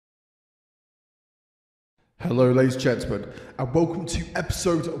Hello ladies and gentlemen, and welcome to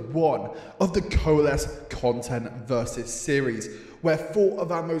episode 1 of the Coalesce Content Versus series, where 4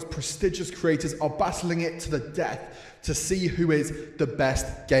 of our most prestigious creators are battling it to the death to see who is the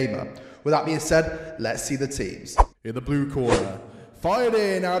best gamer. With that being said, let's see the teams. In the blue corner,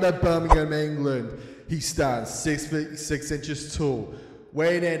 fighting out of Birmingham, England, he stands 6 feet 6 inches tall,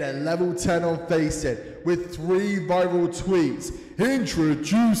 weighing in at level 10 on Facing, with 3 viral tweets,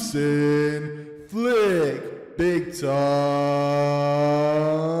 introducing Flick Big Time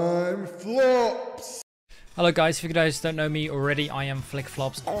Flops. Hello guys, if you guys don't know me already, I am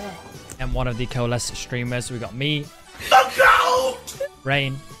FlickFlops. I'm one of the Coalesce streamers. We got me,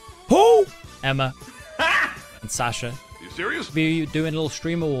 Rain, Emma, and Sasha. You serious? Be doing little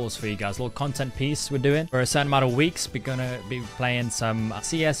streamer wars for you guys, a little content piece we're doing. For a certain amount of weeks, we're gonna be playing some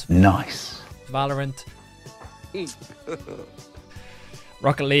CS, nice, Valorant,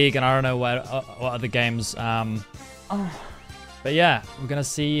 Rocket League, and I don't know what other games. But yeah, we're gonna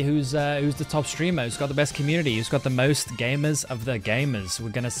see who's the top streamer, who's got the best community, who's got the most gamers of the gamers. We're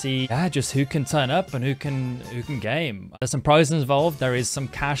gonna see, just who can turn up and who can game. There's some prizes involved. There is some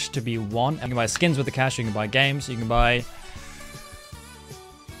cash to be won. You can buy skins with the cash. You can buy games. You can buy.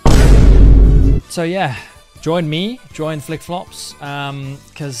 So yeah, join me, join FlickFlops,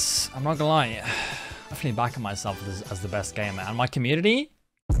 because I'm not gonna lie, definitely backing myself as the best gamer, and my community.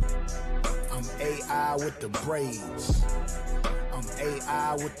 I'm AI with the braids. I'm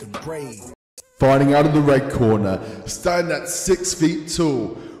AI with the braids. Fighting out of the red corner, standing at 6 feet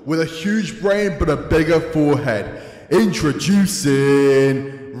tall, with a huge brain but a bigger forehead,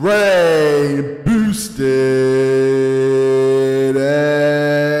 introducing Rain Boosted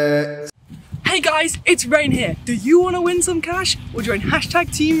X. Hey guys, it's Rain here. Do you want to win some cash? Or join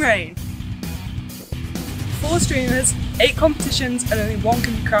hashtag Team Rain. 4 streamers, 8 competitions, and only 1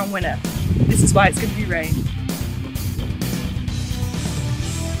 can be crowned winner. This is why it's going to be Rain.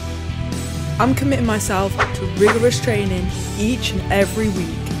 I'm committing myself to rigorous training each and every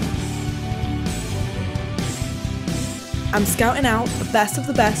week. I'm scouting out the best of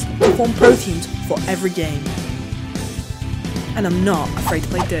the best to form pro teams for every game. And I'm not afraid to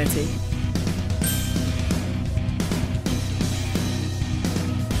play dirty.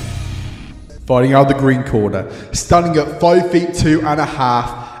 Fighting out the green corner, standing at 5 feet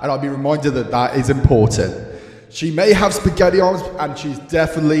 2.5, and I'll be reminded that that is important. She may have spaghetti arms, and she's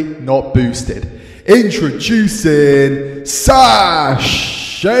definitely not boosted. Introducing Sashaino.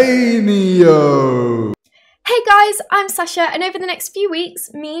 Hey guys, I'm Sasha, and over the next few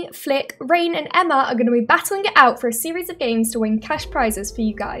weeks, me, Flick, Rain and Emma are going to be battling it out for a series of games to win cash prizes for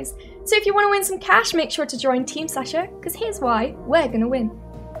you guys. So if you want to win some cash, make sure to join Team Sasha, because here's why we're going to win.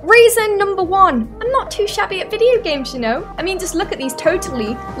 Reason number 1, I'm not too shabby at video games, you know. I mean, just look at these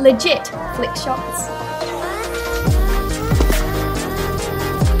totally legit flick shots.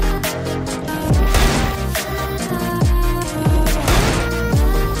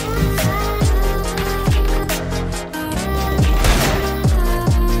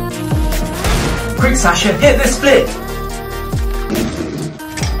 quick Sasha, hit this flick!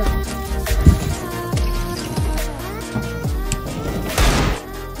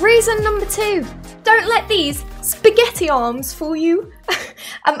 Reason number 2, don't let these spaghetti arms fool you.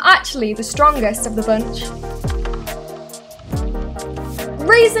 I'm actually the strongest of the bunch.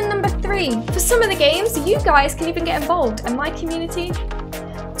 Reason number 3, for some of the games, you guys can even get involved, and my community,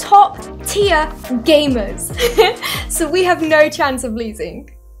 top tier gamers. So we have no chance of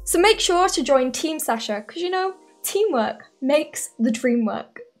losing. So make sure to join Team Sasha, because you know, teamwork makes the dream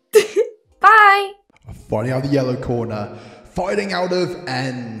work. Bye! Fighting out the yellow corner, fighting out of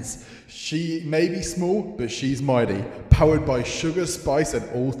ends. She may be small, but she's mighty. Powered by sugar, spice, and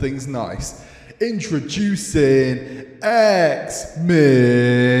all things nice. Introducing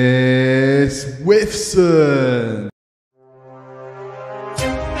xMissWatson.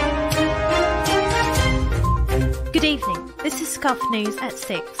 Good evening, this is Scuff News at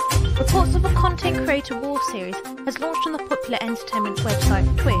 6. Reports of a content creator war series has launched on the popular entertainment website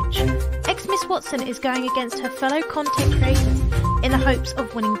Twitch. xMissWatson is going against her fellow content creators in the hopes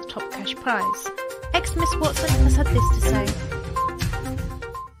of winning the top cash prize. xMissWatson has had this to say.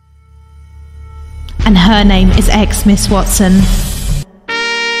 And her name is xMissWatson.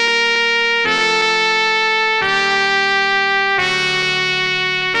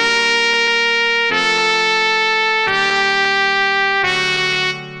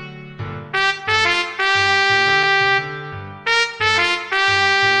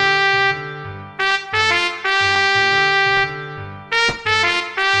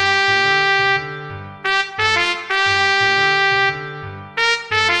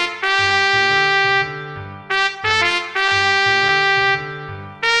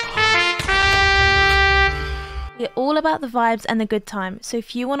 about the vibes and the good time, so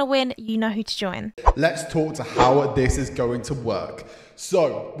if you want to win, you know who to join. Let's talk to how this is going to work.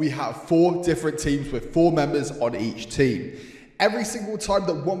 So we have 4 different teams with 4 members on each team. Every single time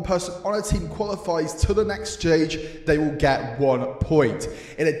that one person on a team qualifies to the next stage, they will get 1 point.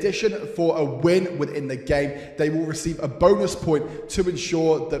 In addition, for a win within the game, they will receive a bonus point to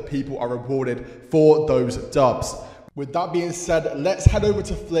ensure that people are rewarded for those dubs. With that being said, let's head over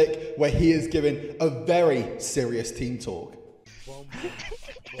to Flick, where he is giving a very serious team talk.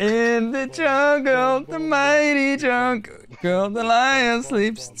 In the jungle, the mighty jungle, the lion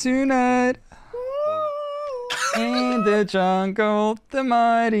sleeps tonight. In the jungle, the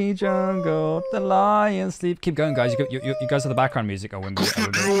mighty jungle, the lion sleep. Keep going, guys. You guys are the background music. Okay,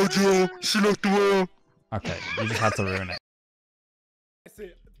 you just had to ruin it.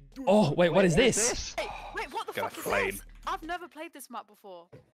 Oh, wait, what is this? Wait, what the fuck is this? I've never played this map before.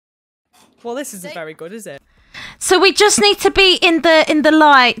 Well, this isn't very good, is it? So we just need to be in the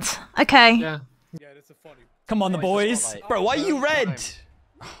light. Okay. Yeah, that's a funny. Come on, the boys. Bro, why are you red?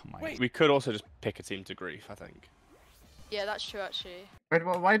 We could also just pick a team to grief, I think. Yeah, that's true, actually. Wait,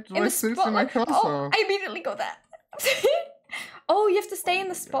 why In the spotlight. Oh, I immediately got that. Oh, you have to stay in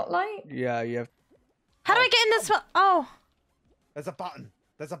the spotlight? Yeah, you have. How do I get in this one? Oh. There's a button.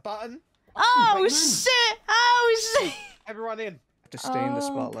 There's a button. Oh shit! Oh shit! Everyone in. To stay in the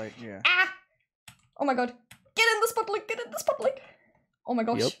spotlight. Yeah. Ah! Oh my god. Get in the spotlight. Get in the spotlight. Oh my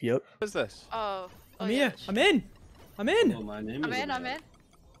gosh. Yep. What's this? Oh. I'm here. I'm in. I'm in. I'm in.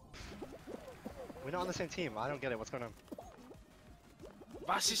 We're not on the same team. I don't get it. What's going on?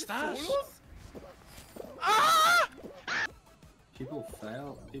 Was ist das? People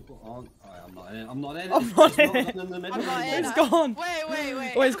fail. People aren't. I'm not in. I'm not in. I'm not in. It's gone.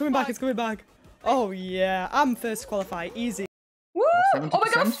 Wait. Oh, it's coming back. It's coming back. Oh yeah, I'm first to qualify. Easy. Woo! Oh my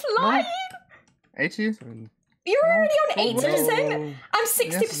god, I'm flying! 80? You're already on 80%? I'm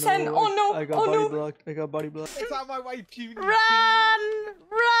 60%. Oh no! I got Oh body no! blocked. I got body blocked. It's out my way, puny. Run!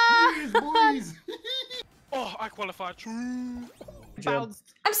 Boys! Oh, I qualified.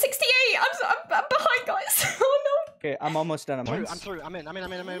 Bounced. I'm 68! I'm behind, guys! Oh no! Okay, I'm almost done. I'm through. I'm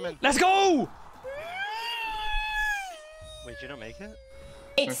in. Let's go! Wait, did you not make it?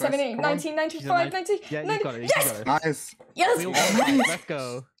 8, 7, 8, 19, 95, 90. Yeah, you got it. Yes! Nice. Yes! Let's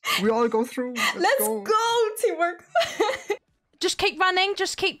go. We all go through. Let's go! Teamwork! Just keep running.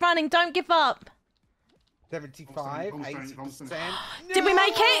 Just keep running. Don't give up. 75, 80%. Did we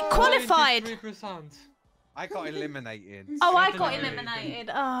make it? Qualified. 3%. I got eliminated. Oh, I got eliminated.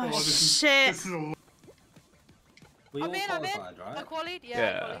 Oh shit. I'm in. The quality?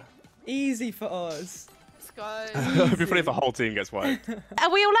 Yeah. Easy for us. Let's go. It'd be funny if the whole team gets wiped.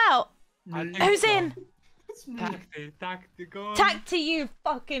 Are we all out? Who's in? Tactical. Tacti, you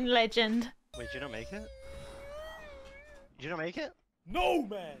fucking legend. Wait, did you not make it? Did you not make it? No,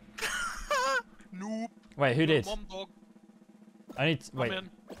 man. Nope. Wait, who did? I need to, wait.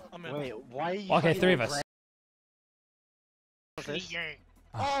 I'm in. Wait, why are you? Okay, 3 of us.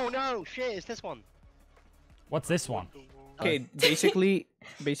 Oh no, shit! It's this one. What's this one? Okay, basically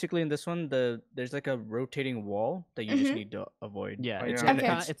in this one, there's like a rotating wall that you just need to avoid. Yeah, it's kind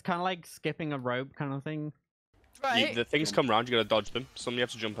of like skipping a rope kind of thing. Right. The things come round, you gotta dodge them. Some you have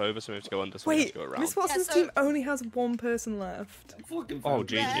to jump over, some you have to go under, some you have Wait, to go around. Miss Watson's so- team only has 1 person left. Oh,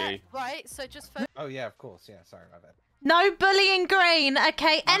 GG. Right, so just for... Oh yeah, of course. Yeah, sorry about that. No bullying green.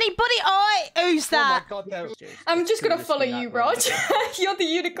 Okay. Anybody? Who's that? Oh my god, no. I'm just gonna follow you, Raj. You're the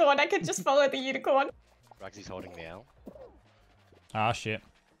unicorn. I can just follow the unicorn. Ragsy's holding me out. Ah, shit.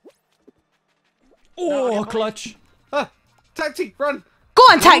 Oh, clutch. Tacti, run! Go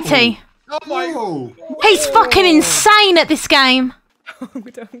on, Tacti. Oh my! He's fucking insane at this game. I'm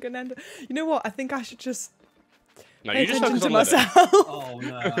gonna end. You know what? I think I should just No, pay you just attention focus to on Lemon. myself. Oh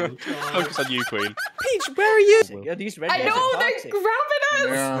no. Focus on you, Queen. Peach, where are you? Yeah, these red I guys know, are they're toxic. grabbing us!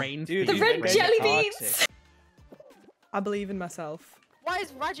 Yeah. Dude, The these red guys are jelly toxic. beans! I believe in myself. Why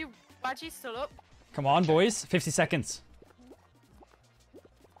is Raji still up? Come on, boys. 50 seconds.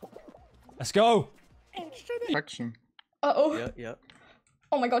 Let's go. Action. Uh-oh. Yeah.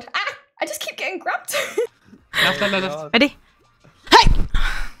 Oh my god. Ah! I just keep getting grabbed. Left. Ready?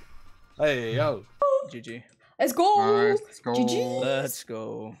 Hey yo! GG. Let's go! Nice, let's go. GG. Let's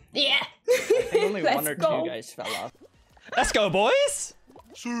go. Yeah! I think only Let's 1 or 2 go. guys fell off. Let's go, boys.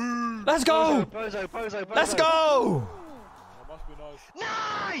 Let's go. Bozo. Let's go.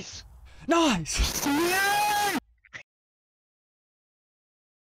 Nice! Nice.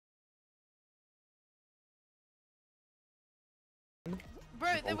 Bro,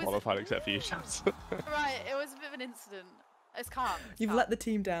 there was... Qualified except for you, Chance. Right, it was a bit of an incident. It's calm. You've let the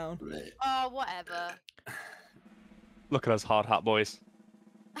team down. Oh, whatever. Look at us hard hat boys.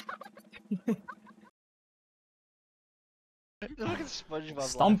 Look at SpongeBob.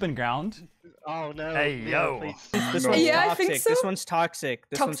 Stomping ground. Oh no. Hey, yo. This one's Yeah, I toxic. think so. This one's toxic.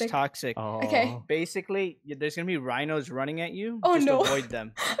 This Toxic. one's toxic. Okay. Basically, there's gonna be rhinos running at you. Oh, just no. avoid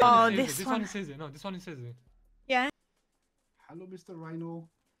them. Oh, This this one one. says it. No, this one says it. Yeah. Hello, Mr. Rhino.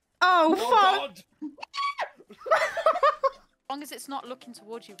 Oh, fuck. As long as it's not looking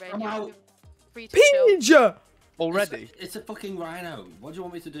towards you, Rain, I'm you're out. free to chill. Pinja! Already? It's a fucking rhino. What do you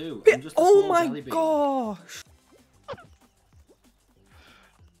want me to do? Pi- I'm just a oh small my jelly bean. gosh.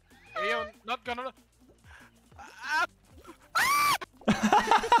 Hey, yo, not gonna.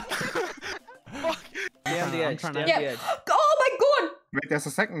 Stay on the edge. Stay on Yeah. the edge. Oh my god! Wait, there's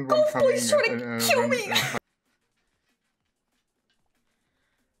a second one Golf coming. boy's trying to kill me!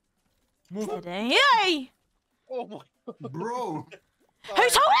 Yay! Oh my. Bro.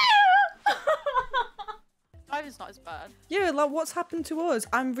 Who's holding? Diving's not as bad. Yeah, like what's happened to us?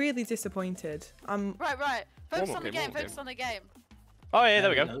 I'm really disappointed. I'm. Right. Focus more on the game, game. one more Focus on the game. Oh yeah, there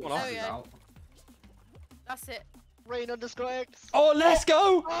we go. No, Come on. There we go. out. That's it. Rain_X. Oh, let's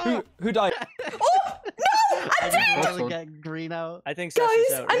go! Who died? Oh no! I'm dead! Really get green out. I think Sasha's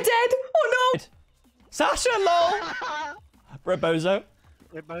Guys, out, I'm right? dead! Oh no! Sasha, lol! Rebozo.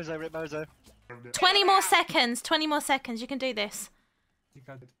 Rip Mozo. 20 more seconds. 20 more seconds. You can do this.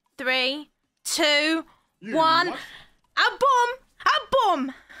 3, 2, 1. A boom! A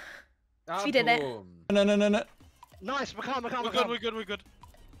boom! She did it. No. Nice, We're good.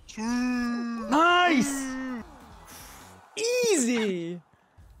 Nice! Easy!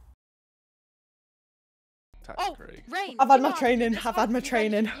 Oh, Rain. I've had you my know, training, this I've one, had my you guys-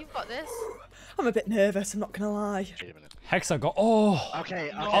 training. You've got this. I'm a bit nervous, I'm not gonna lie. Hexa got. Oh!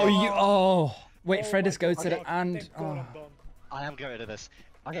 Okay. Oh, you. Oh! Wait, Fred is goated and. Oh. I am getting rid of this.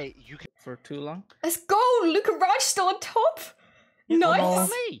 Okay, you can. For too long. Let's go! Luke and Raj still on top! Nice!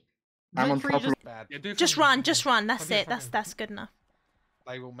 Me. I'm on top. Just run. That's it. That's good enough.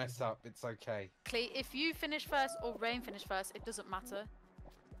 They will mess up. It's okay. If you finish first or Rain finish first, it doesn't matter.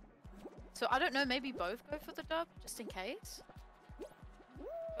 So I don't know, maybe both go for the dub, just in case.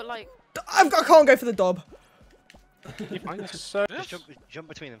 But like... I can't go for the dub. So just jump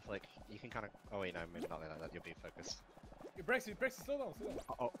between them, Flick. You can kind of. Oh wait, no, maybe not like that. You'll be focused. Brace it, slow down.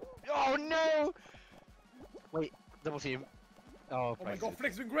 Oh no! Wait, double team. Oh my god,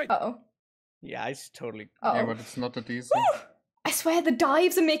 Flick's been great. Uh-oh. Yeah, it's totally. Yeah, but it's not that easy. I swear the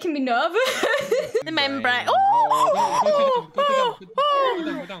dives are making me nervous. The membrane. Go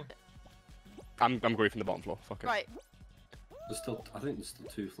down. I'm griefing the bottom floor. Fuck it. Right. There's still, I think there's still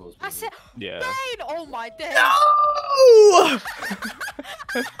 2 floors. That's it. Yeah. Rain! Oh my days! No!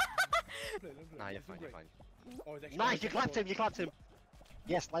 Nah, you're fine. Nice, you clapped him.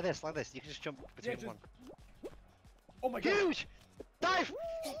 Yes, like this. You can just jump between one. Oh my god. Huge! Dive!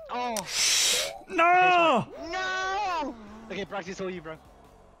 Oh! No! No! Okay, practice all you, bro.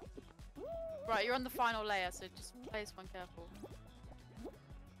 Right, you're on the final layer, so just play this one careful.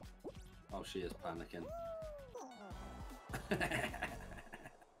 Oh, she is panicking.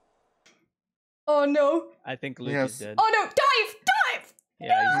 Oh no. I think Luke Yes. is dead. Oh no, dive!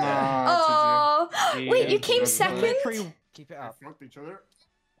 Yeah, he's dead. Oh, wait, you came Yeah. second? Keep it up. Fronted each other.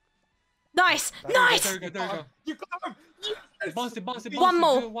 Nice. There we go. You got him! Bounce it. One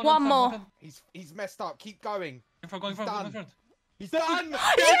more. He's messed up. Keep going. Go in front. He's done!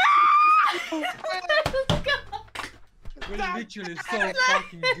 We're literally so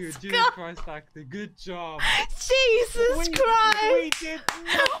fucking good. Jesus Christ, actor. Good job. Jesus Christ!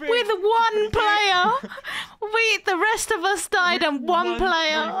 With one player, the rest of us died and one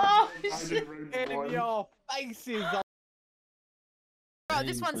player. Oh, shit. In your faces! Bro,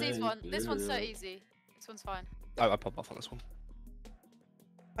 this one's easy one. This one's so easy. This one's fine. I pop off on this one.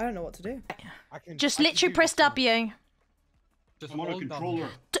 I don't know what to do. Just literally press W. Just I'm on a controller.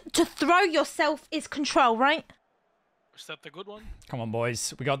 To throw yourself is control, right? Is that the good one? Come on,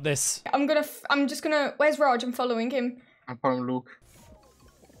 boys. We got this. I'm just gonna. Where's Raj? I'm following him. I'm following Luke.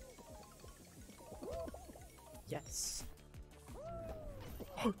 Yes.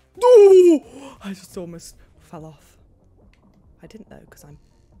 No! I just almost fell off. I didn't though, because I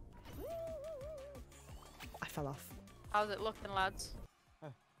fell off. How's it looking, lads?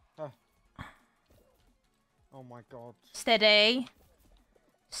 Oh my god. Steady.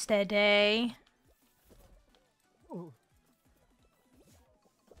 Well,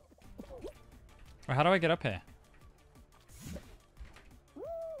 how do I get up here?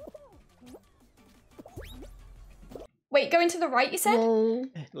 Wait, going to the right, you said? No.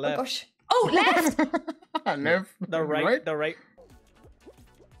 Left. Oh gosh. Oh, left! Left. The right.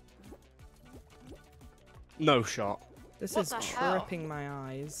 No shot. This What is the hell? tripping my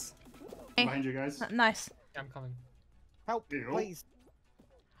eyes. Behind you guys. Nice. I'm coming. Help, please.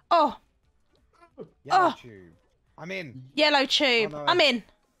 Oh, Yellow Oh. tube. I'm in. yellow tube. Oh, no. I'm in.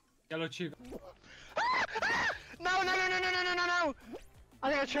 Yellow tube. No! I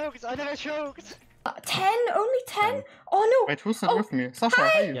think I choked. I think I choked. 10? Only 10? Oh no! Wait, who's not with me? Sasha, Hi.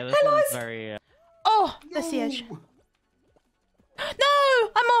 how are you? Yeah, this Hello, one's it's- very. Oh, that's the edge. No,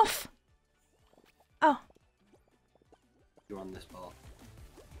 I'm off. Oh, You're on this ball.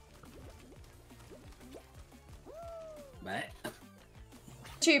 Mate.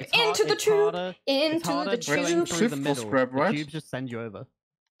 Tube, It's hard- into the it's tube, harder- it's into harder the drilling tube. through Shift the was middle. grab, right? The tubes just send you over.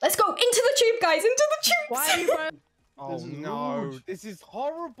 Let's go into the tube, guys, into the tube. why are you? Oh This is no, rude. this is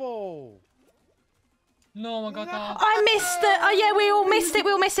horrible. No, I got that. I missed it. Oh yeah, we all missed it.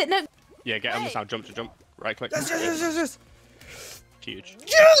 We all missed it. No. Yeah, get on this now. Jump to jump. Right click. Yes. Huge.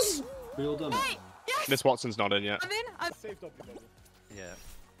 Yes! We all done it. Miss Watson's not in yet. I'm in. I'm Saved up. Yeah,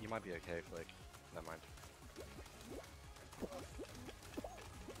 you might be okay, Flick. Never mind.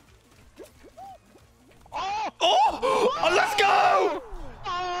 Oh, let's go!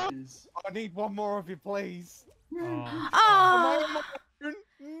 I need one more of you, please. Ah.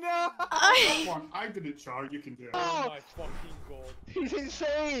 No! I- Come on, I did it, Char. You can do it. Oh my fucking god. He's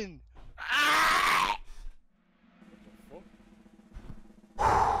insane!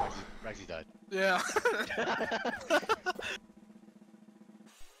 Rexy died. Yeah.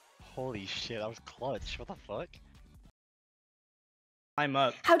 Holy shit, that was clutch. What the fuck? I'm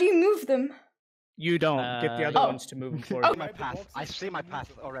up. How do you move them? You don't. Get the other Oh. ones to move them I forward. see my path. I see my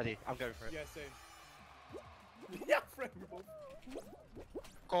path already. I'm going for it. Yeah, same. Yeah, Fred.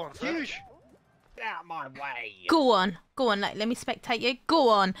 Go on, huge! Get out my way. Go on. Let me spectate you. Go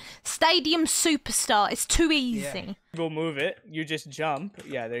on. Stadium superstar. It's too easy. We'll move it. You just jump.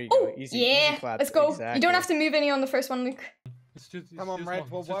 Yeah, there you go. Easy. Yeah, easy clap. let's go. Exactly. You don't have to move any on the first one, Luke. It's just, Come on, just Red. one,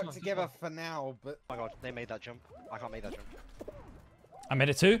 We'll it's just work one, together just for now, but Oh my god, they made that jump. I can't make that jump. I made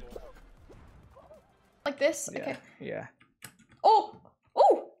it too. Like this? Yeah. Okay. Yeah. Oh!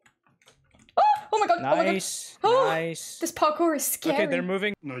 Oh! Oh! Oh my god! Oh my god! Nice. Oh, Nice. this parkour is scary. Okay, they're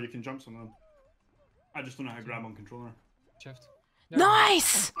moving. No, you can jump somehow. I just don't know how to grab on controller. one. Shift.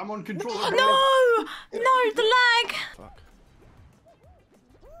 Nice. I'm on controller. No, the lag. Fuck.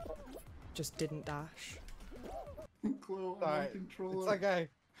 Just didn't dash. Chloe, I'm on Alright, controller. it's okay.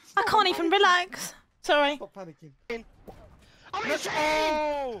 I can't even relax. Sorry. Stop panicking. I'm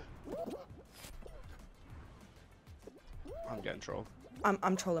insane! I'm getting trolled.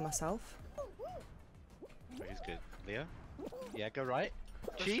 I'm trolling myself. Oh, he's good. Leah? Yeah, go right.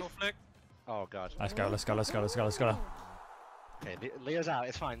 Chief? Oh god. Let's go. Okay, Leah's out.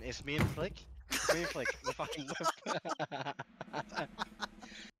 It's fine. It's me and Flick. It's me and Flick. We're fucking.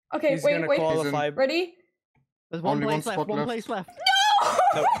 Okay, He's wait, gonna wait. qualify. Ready? There's one Only place one left. spot One left. place left.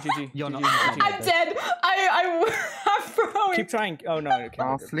 No, GG. You're not. GG. I'm dead. I'm throwing. Keep trying. Oh no. Okay,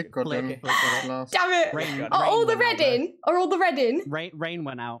 Ah, good, Flick good. got in. Flick got Last. Damn it! Rain, Are all rain the went red out, though. in? Are all the red in? Rain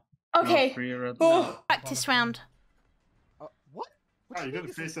went out. Okay. Three red. Oh, Practice round. What? Ah, you got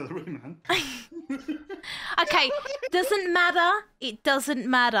the face of the way, man. Okay, doesn't matter. It doesn't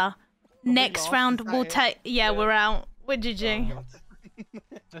matter. Next lost, round is we'll that it? take. Yeah, we're out. What did you?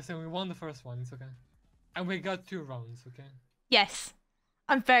 Listen, we won the first one. It's okay. And we got 2 rounds. Okay. Yes,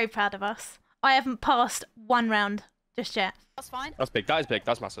 I'm very proud of us. I haven't passed 1 round just yet. That's fine. That's big. That is big.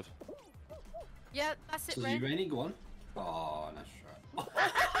 That's massive. Yeah, that's it, So Rain. you Rainy, go on. Oh, nice try.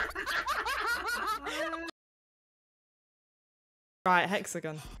 Right,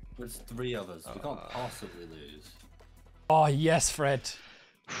 hexagon. There's 3 of us. We can't possibly lose. Oh yes, Fred.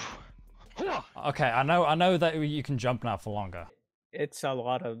 Okay, I know that you can jump now for longer. It's a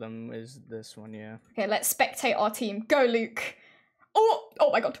lot of them. Is this one? Yeah. okay. Let's spectate our team. Go, Luke. Oh,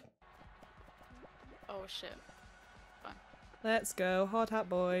 oh my god. Oh shit. Let's go, hard hat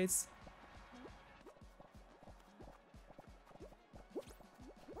boys.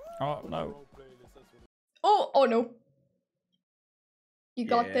 Oh no. Oh, oh no. You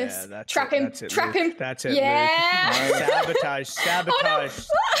got Yeah, this. that's Trap it, him. that's it, Trap Luke. him. That's it, Yeah. Luke. Sabotage. Sabotage.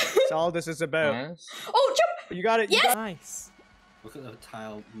 That's all this is about. Nice. Oh, jump. You got it. Yes. Nice. Look at the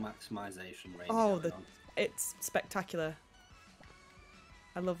tile maximization range. Oh, going on. it's spectacular.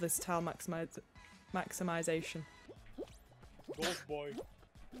 I love this tile maximization. Ghost boy.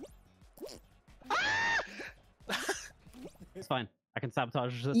 It's fine. I can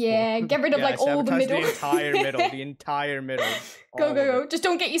sabotage this. Yeah, one. get rid of Yeah, like all the sabotage middle. The entire middle. The entire middle. Go, All go, of go. it. Just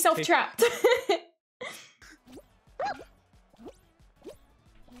don't get yourself Take- trapped.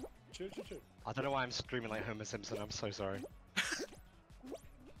 I don't know why I'm screaming like Homer Simpson. I'm so sorry.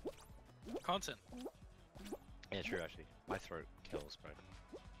 Content. Yeah, true actually. My throat kills, bro.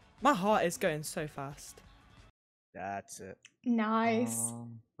 My heart is going so fast. That's it. Nice.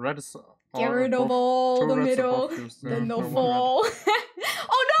 Red is. Get rid of all the middle, then they'll fall.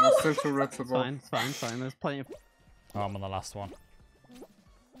 Oh no! There's still 2 reds above. It's fine. There's plenty of. Oh, I'm on the last one.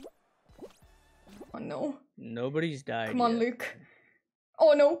 Oh no. Nobody's died. Come on, yet. Luke.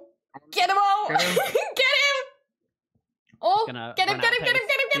 Oh no. Get him out! Get him. Get him! Oh, Gonna get him, run get out him, of get him, pace.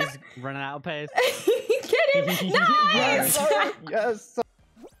 get him, get him! He's running out of pace. Get him! Nice! Yes.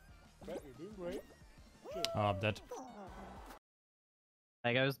 Oh, I'm dead.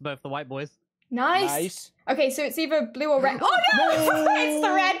 There goes both the white boys. Nice. Okay, so it's either blue or red. Oh no! It's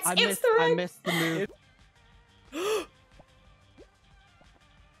the reds! It's the I reds! missed the move.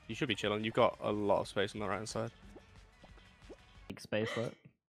 You should be chilling. You've got a lot of space on the right hand side. Big space left.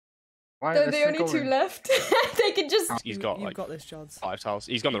 Why They're are the they only still 2 going? left. They can just... He's got You've like got this, Jods. 5 tiles.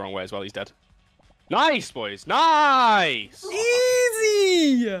 He's gone the wrong way as well. He's dead. Nice, boys. Nice.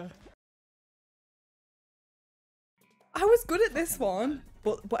 Easy! I was good at this one,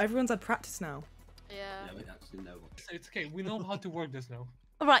 but everyone's had practice now. Yeah. Yeah, we actually know. It's okay. We know how to work this now.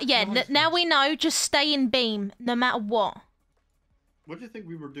 Alright, yeah, now we know, just stay in beam, no matter what. What do you think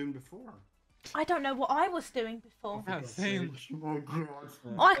we were doing before? I don't know what I was doing before. Yeah, same. Oh god.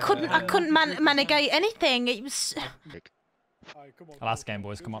 I couldn't managate anything. It was... Last game,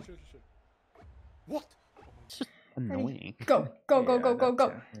 boys. Come on. What? Annoying. Go, go, go, go, go,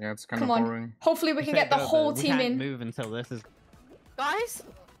 go. Yeah, it's kind Come of on. boring. Hopefully we can get the whole team We can't in. move until this is. Guys,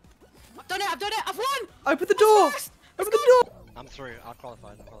 I've done it. I've won. Open the door! Open the door! I'm through. I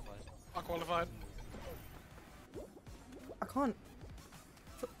qualified. I qualified. I can't.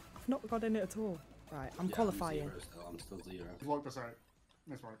 I've not got in it at all. Right, I'm qualifying. I'm still 0. Work this out.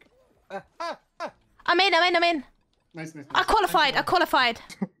 Nice work. I'm in. Nice. I qualified.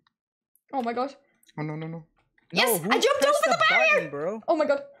 Oh my god. Oh no, no, no. Yes! who I jumped pressed over the barrier! button, bro? Oh my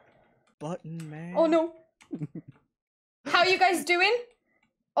god. Button, man. Oh no. How are you guys doing?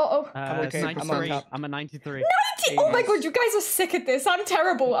 Uh-oh. okay. I'm on 93. top. I'm a 93. 90! Oh my god, you guys are sick at this. I'm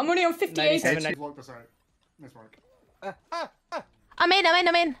terrible. I'm only on 58. 97. Work this out. Nice work. I'm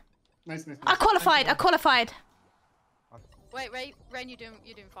in. Nice. I qualified. Wait, Rain, you're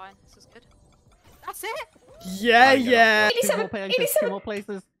doing fine. This is good. That's it. Yeah, yeah. 87, 2 more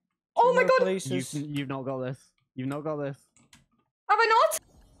places. Oh my god. Places. You've not got this. You've not got this. Have I not?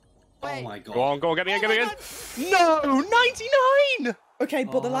 Oh my god. Go on, get me in. No, 99. Okay,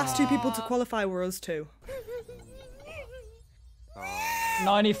 but the last 2 people to qualify were us 2.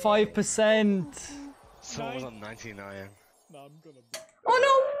 95%. Someone was on 99. Oh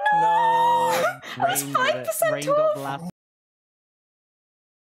no! Rain got it. Rain got the last.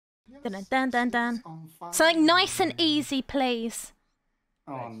 Dun. Something nice and easy, please.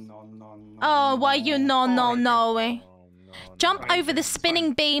 Oh no. Oh, why you no. Jump over the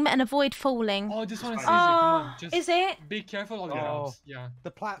spinning beam and avoid falling. Oh, this one is easy. Come on. Just is it? Be careful on the grounds. Yeah.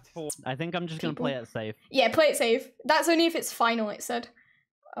 The platform. I think I'm just gonna play it safe. Yeah, play it safe. That's only if it's final, it said.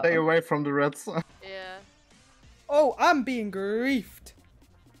 Stay away from the reds. Yeah. Oh, I'm being griefed.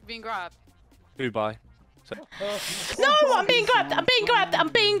 Being grabbed. Who by? No, I'm being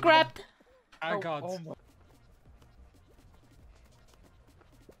grabbed. Oh god.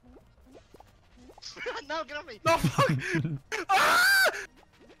 No, get off me! No, fuck! Ah!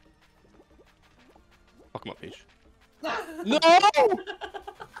 Fuck him up, Peach. No!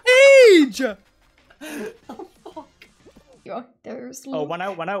 Age! Yeah, there's. Oh, one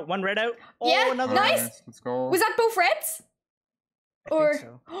out, one red out. Oh, Yeah, another nice. Let's go. Was that both reds? I think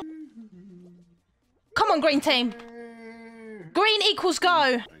so. Come on, green team. Green equals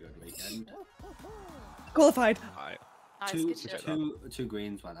go. Qualified. Alright. Nice, good shit. Two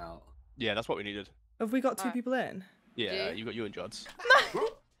greens went out. Yeah, that's what we needed. Have we got 2 people in? Yeah, you got you and Jods.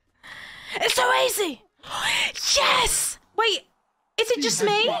 It's so easy. Yes. Wait, is it just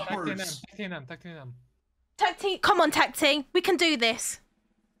me? Tag team them. Tag team, come on, tag team. We can do this.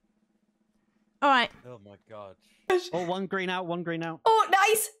 All right. Oh my god. Oh, one green out. Oh,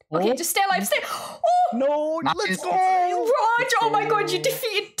 nice. Okay, just stay alive. Stay. Oh No, Nice. let's go. Raj! Oh my god, you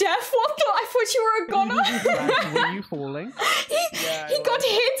defeated death. What the? I thought you were a goner. Were you falling? He got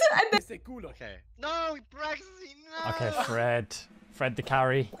hit and then. Okay. No, Braxy, no! Okay, Fred the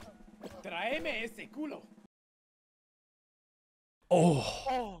carry. Tráeme ese culo.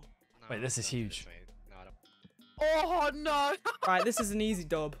 Oh. Wait, this is huge. Oh no! Right, this is an easy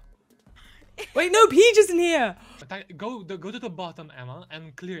dub. Wait, no, Peach isn't here. Go to the bottom, Emma,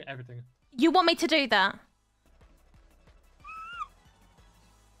 and clear everything. You want me to do that?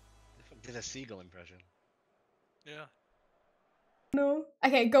 Did a seagull impression. Yeah. No.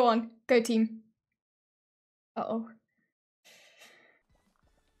 Okay, go on. Go team. Uh-oh.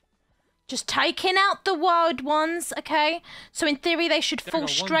 Just taking out the wild ones, okay? So in theory, they should fall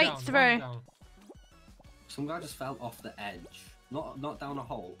straight through. Some guy just fell off the edge. Not down a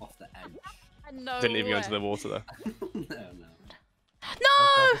hole, off the edge. No Didn't even go into the water though. No.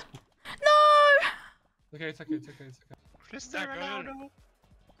 No! No! Okay, it's okay, it's okay, it's okay. Cristiano Ronaldo.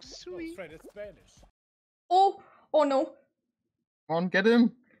 Sweet. Oh no. Come on, get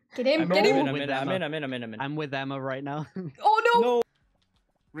him. Get him, get him. I'm in. I'm with Emma right now. Oh no. No.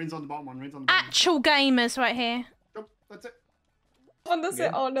 Rain's on the bottom one, Rain's on the bottom. Actual gamers right here. That's it. On the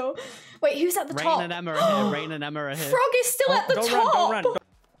set. Oh no. Wait, who's at the top? Rain and Emma are here. Rain and Emma are here. Frog is still at the top. Don't run.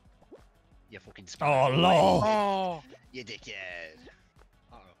 You fucking Oh, lol. Oh, you dickhead.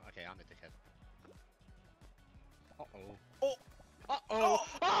 Uh oh. Okay, I'm a dickhead. Uh oh.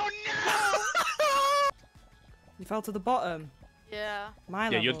 Oh no! You fell to the bottom. Yeah.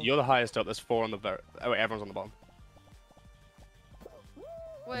 Yeah, you're the highest up. There's 4 on the very. Oh wait, everyone's on the bottom.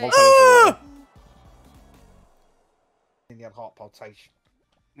 Wait. One fell into the water. In the heart palpitation.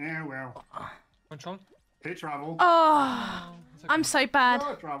 Yeah, well. Control. Hit travel. Oh, I'm so bad.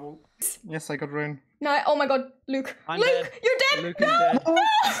 No travel. Yes, I got rain. No, oh my god, Luke. I'm Luke, dead. you're dead. Luke no. is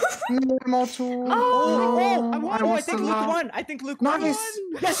dead. No, I'm also. Oh, I I won. I was think the Luke last. won. I think Luke won. Nice.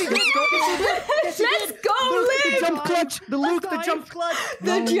 Yes, he did. Yes, he did. Let's go, Luke, the Luke. jump clutch. The Luke, the jump clutch.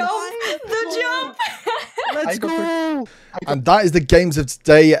 The jump. The jump. Let's go. And that is the games of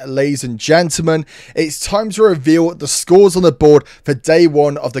today, ladies and gentlemen. It's time to reveal the scores on the board for day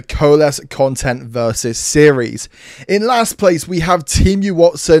 1 of the Coalesce Content Versus series. In last place, we have Team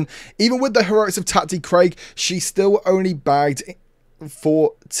Watson. Even with the heroics of Tatty Craig, she still only bagged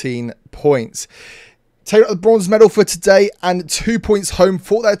 14 points. Taking up the bronze medal for today and 2 points home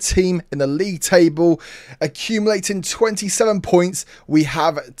for their team in the league table. Accumulating 27 points, we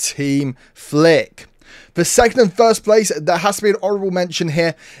have Team Flick. For second and first place, there has to be an honourable mention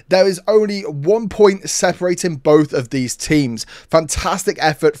here. There is only 1 point separating both of these teams. Fantastic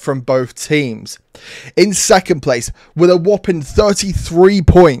effort from both teams. In second place, with a whopping 33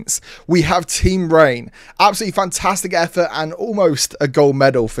 points, we have Team Rain. Absolutely fantastic effort and almost a gold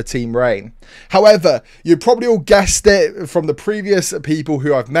medal for Team Rain. However, you probably all guessed it from the previous people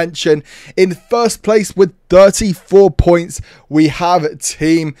who I've mentioned. In first place with 34 points, we have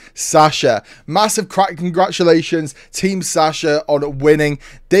Team Sasha. Massive congratulations, Team Sasha, on winning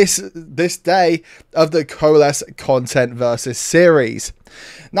this day of the Coalesce Content Versus series.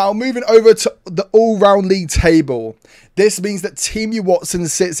 Now, moving over to the all-round league table. This means that Team Watson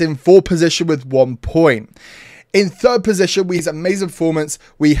sits in 4th position with 1 point. In 3rd position, we have amazing performance.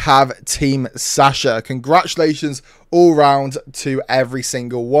 We have Team Sasha. Congratulations all round to every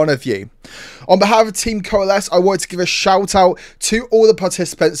single one of you. On behalf of Team Coalesce, I wanted to give a shout out to all the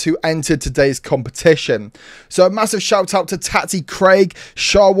participants who entered today's competition. So a massive shout out to Tatty Craig,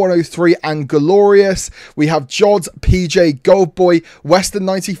 Shah103 and Glorious. We have Jod, PJ, Goldboy, Western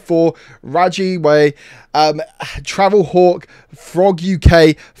 94, Raji Way, Travel Hawk, Frog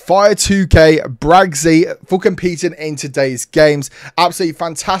UK, Fire 2K, Bragzy for competing in today's games. Absolutely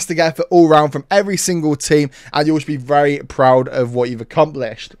fantastic effort all round from every single team, and you'll be very proud of what you've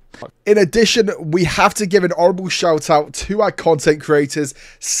accomplished. In addition, we have to give an honorable shout out to our content creators,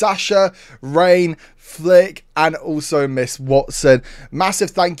 Sasha, Rain, Flick, and also xMissWatson.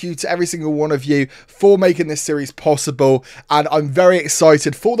 Massive thank you to every single one of you for making this series possible, and I'm very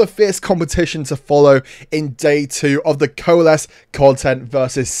excited for the fierce competition to follow in day 2 of the Coalesce Content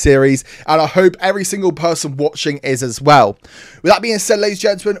Versus series, and I hope every single person watching is as well. With that being said, ladies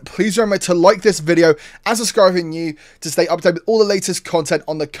and gentlemen, please remember to like this video and subscribe if you're new to stay updated with all the latest content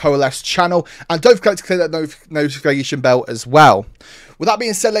on the Coalesce channel, and don't forget to click that notification bell as well. With that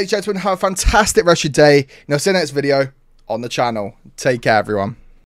being said, ladies and gentlemen, have a fantastic rest of your day, and I'll see you in the next video on the channel. Take care, everyone.